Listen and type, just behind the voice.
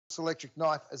electric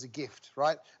knife as a gift,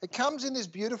 right? It comes in this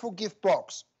beautiful gift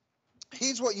box.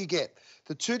 Here's what you get.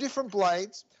 The 2 different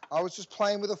blades. I was just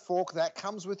playing with a fork. That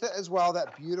comes with it as well,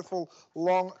 that beautiful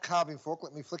long carving fork.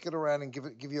 Let me flick it around and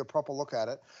give you a proper look at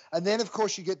it. And then, of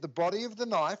course, you get the body of the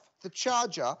knife, the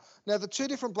charger. Now, the 2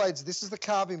 different blades, this is the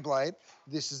carving blade,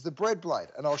 this is the bread blade,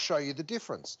 and I'll show you the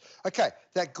difference. Okay,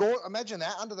 imagine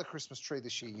that under the Christmas tree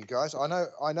this year, you guys. I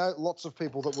know lots of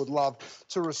people that would love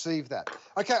to receive that.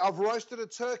 Okay, I've roasted a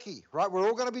turkey, right? We're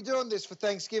all going to be doing this for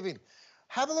Thanksgiving.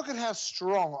 Have a look at how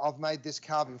strong I've made this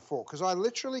carving fork, because I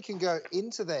literally can go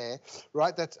into there,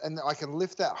 right? And I can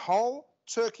lift that whole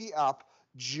turkey up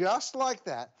just like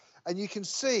that. And you can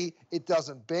see it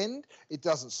doesn't bend, it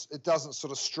doesn't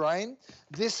sort of strain.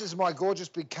 This is my gorgeous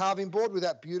big carving board with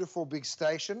that beautiful big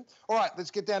station. All right,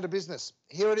 let's get down to business.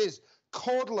 Here it is,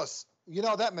 cordless. You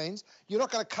know what that means? You're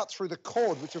not going to cut through the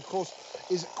cord, which of course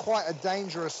is quite a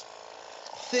dangerous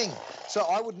thing. So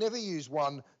I would never use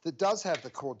one that does have the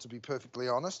cord, to be perfectly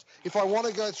honest. If I want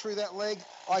to go through that leg,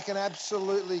 I can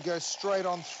absolutely go straight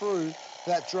on through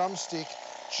that drumstick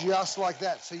just like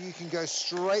that. So you can go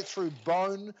straight through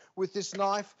bone with this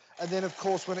knife. And then, of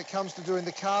course, when it comes to doing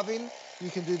the carving, you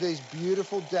can do these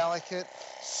beautiful, delicate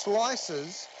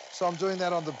slices. So I'm doing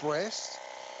that on the breast.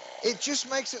 It just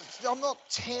makes it, I'm not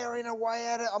tearing away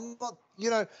at it. I'm not,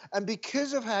 and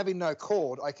because of having no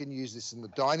cord, I can use this in the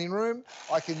dining room.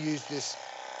 I can use this,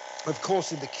 of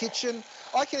course, in the kitchen.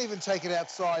 I can even take it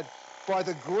outside by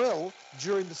the grill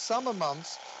during the summer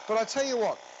months. But I tell you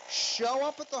what, show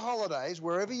up at the holidays,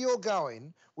 wherever you're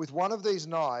going, with one of these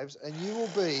knives, and you will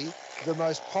be the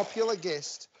most popular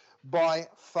guest by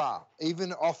far.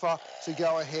 Even offer to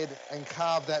go ahead and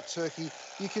carve that turkey.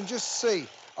 You can just see,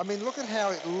 I mean, look at how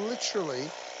it literally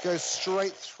goes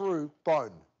straight through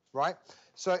bone, right?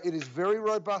 So it is very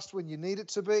robust when you need it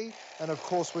to be. And of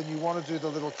course, when you want to do the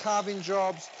little carving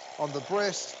jobs on the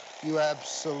breast, you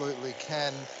absolutely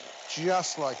can,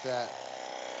 just like that.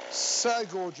 So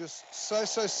gorgeous, so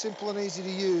simple and easy to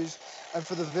use. And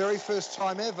for the very first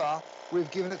time ever,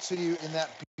 we've given it to you in that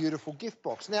beautiful gift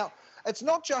box. Now, it's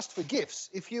not just for gifts.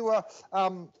 If you are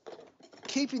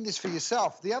keeping this for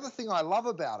yourself, the other thing I love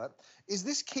about it is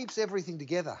this keeps everything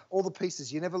together, all the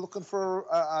pieces. You're never looking for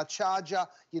a charger.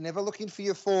 You're never looking for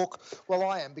your fork. Well,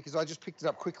 I am, because I just picked it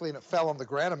up quickly and it fell on the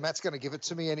ground, and Matt's going to give it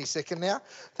to me any second now.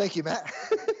 Thank you, Matt.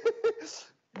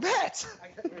 Matt!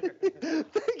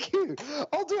 Thank you.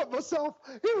 I'll do it myself.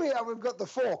 Here we are. We've got the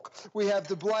fork. We have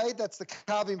the blade. That's the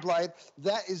carving blade.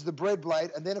 That is the bread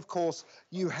blade. And then, of course,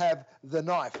 you have the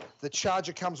knife. The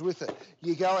charger comes with it.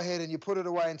 You go ahead and you put it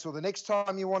away until the next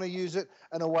time you want to use it,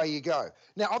 and away you go.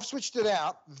 Now, I've switched it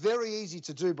out. Very easy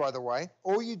to do, by the way.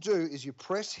 All you do is you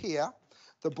press here.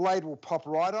 The blade will pop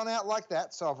right on out like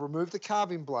that. So I've removed the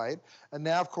carving blade. And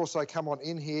now, of course, I come on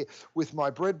in here with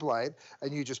my bread blade,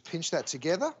 and you just pinch that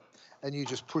together, and you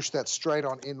just push that straight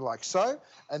on in like so.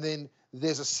 And then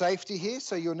there's a safety here,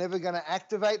 so you're never going to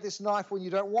activate this knife when you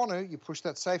don't want to. You push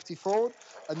that safety forward,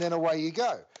 and then away you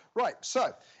go. Right,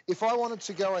 so if I wanted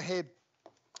to go ahead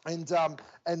and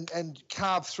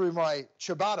carve through my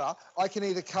ciabatta, I can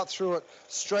either cut through it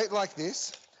straight like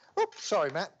this. Oops,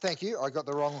 sorry, Matt. Thank you. I got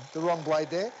the wrong blade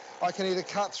there. I can either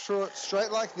cut through it straight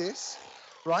like this,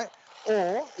 right?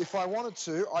 Or if I wanted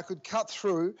to, I could cut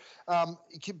through,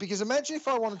 because imagine if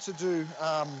I wanted to do,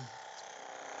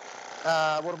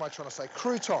 what am I trying to say?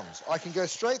 Croutons. I can go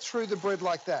straight through the bread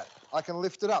like that. I can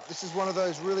lift it up. This is one of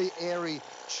those really airy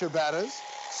ciabattas.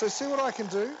 So see what I can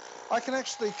do? I can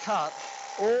actually cut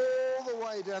all the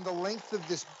way down the length of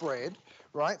this bread,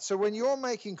 right? So when you're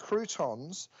making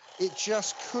croutons, it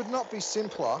just could not be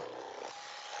simpler.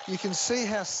 You can see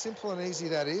how simple and easy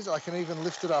that is. I can even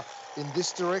lift it up in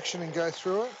this direction and go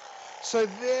through it. So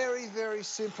very, very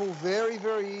simple, very,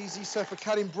 very easy. So for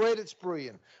cutting bread, it's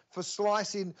brilliant. For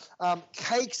slicing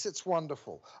cakes, it's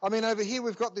wonderful. I mean, over here,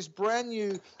 we've got this brand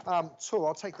new tool.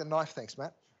 I'll take the knife, thanks,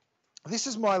 Matt. This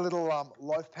is my little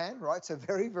loaf pan, right? So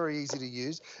very, very easy to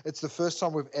use. It's the first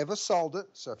time we've ever sold it.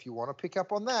 So if you want to pick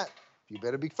up on that, you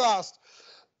better be fast.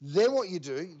 Then what you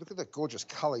do, look at that gorgeous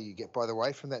colour you get, by the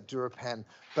way, from that DuraPan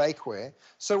bakeware.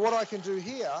 So what I can do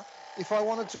here, if I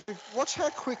wanted to, watch how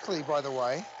quickly, by the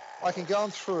way, I can go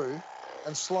on through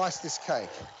and slice this cake.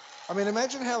 I mean,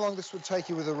 imagine how long this would take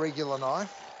you with a regular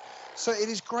knife. So it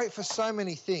is great for so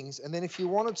many things. And then if you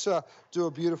wanted to do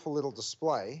a beautiful little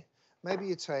display, maybe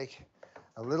you take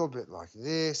a little bit like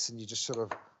this and you just sort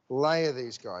of layer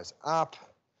these guys up.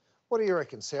 What do you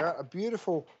reckon, Sarah? A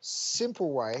beautiful,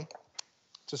 simple way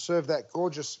to serve that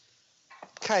gorgeous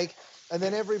cake, and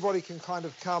then everybody can kind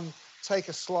of come, take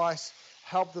a slice,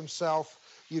 help themselves.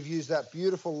 You've used that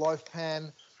beautiful loaf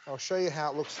pan. I'll show you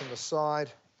how it looks from the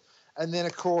side. And then,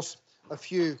 of course, a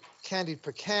few candied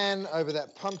pecan over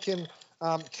that pumpkin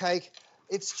cake.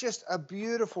 It's just a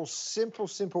beautiful,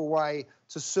 simple way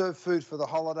to serve food for the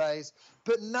holidays,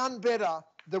 but none better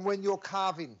than when you're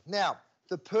carving. Now,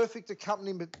 the perfect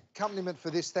accompaniment for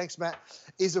this, thanks, Matt,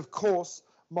 is, of course,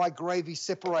 my gravy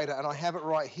separator, and I have it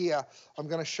right here. I'm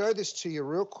going to show this to you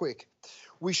real quick.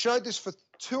 We showed this for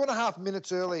 2.5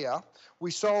 minutes earlier.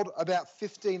 We sold about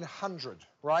 1,500,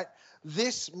 right?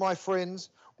 This, my friends,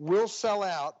 will sell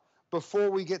out before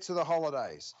we get to the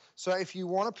holidays. So if you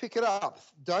want to pick it up,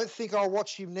 don't think I'll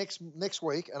watch you next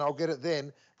week and I'll get it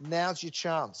then. Now's your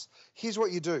chance. Here's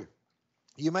what you do.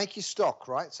 You make your stock,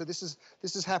 right? So this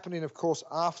is happening, of course,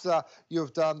 after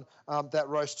you've done that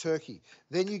roast turkey.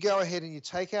 Then you go ahead and you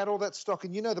take out all that stock,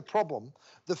 and you know the problem,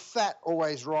 the fat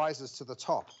always rises to the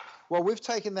top. Well, we've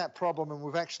taken that problem and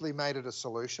we've actually made it a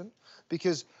solution,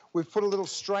 because we've put a little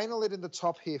strainer lid in the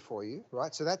top here for you,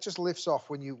 right? So that just lifts off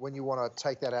when you want to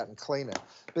take that out and clean it.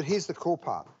 But here's the cool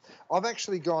part. I've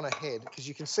actually gone ahead, because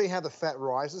you can see how the fat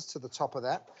rises to the top of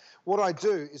that. What I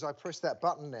do is I press that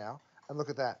button now, and look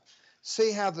at that.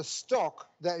 See how the stock,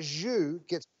 that jus,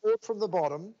 gets poured from the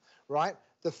bottom, right?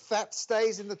 The fat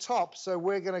stays in the top, so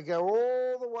we're going to go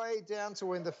all the way down to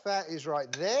when the fat is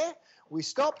right there. We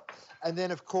stop, and then,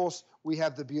 of course, we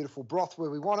have the beautiful broth where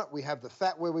we want it. We have the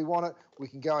fat where we want it. We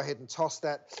can go ahead and toss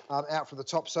that out from the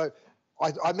top. So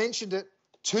I mentioned it.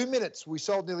 2 minutes, we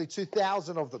sold nearly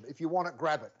 2,000 of them. If you want it,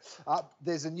 grab it.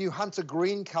 There's a new hunter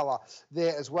green color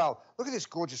there as well. Look at this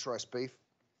gorgeous roast beef.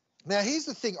 Now, here's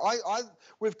the thing.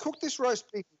 We've cooked this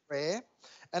roast beef rare,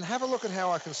 and have a look at how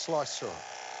I can slice through it.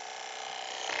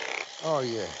 Oh,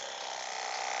 yeah.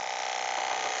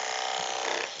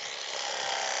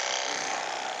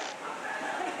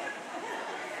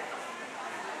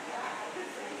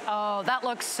 Oh, that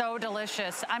looks so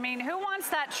delicious. I mean, who wants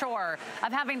that chore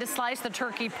of having to slice the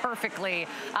turkey perfectly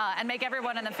and make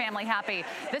everyone in the family happy?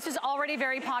 This is already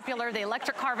very popular, the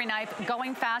electric carving knife,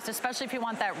 going fast, especially if you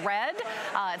want that red.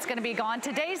 It's going to be gone.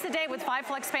 Today's the day with 5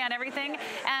 flex pan everything.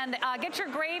 And get your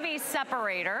gravy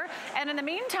separator. And in the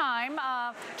meantime,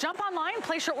 jump online,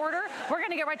 place your order. We're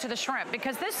going to get right to the shrimp,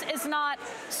 because this is not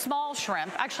small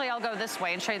shrimp. Actually, I'll go this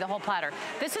way and show you the whole platter.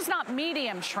 This is not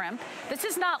medium shrimp. This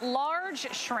is not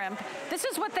large shrimp. This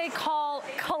is what they call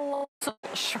colossal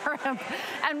shrimp.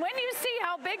 And when you see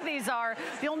how big these are,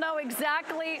 you'll know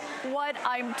exactly what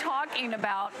I'm talking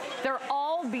about. They're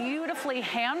all beautifully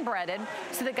hand breaded,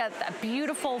 so they got that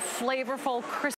beautiful, flavorful, crispy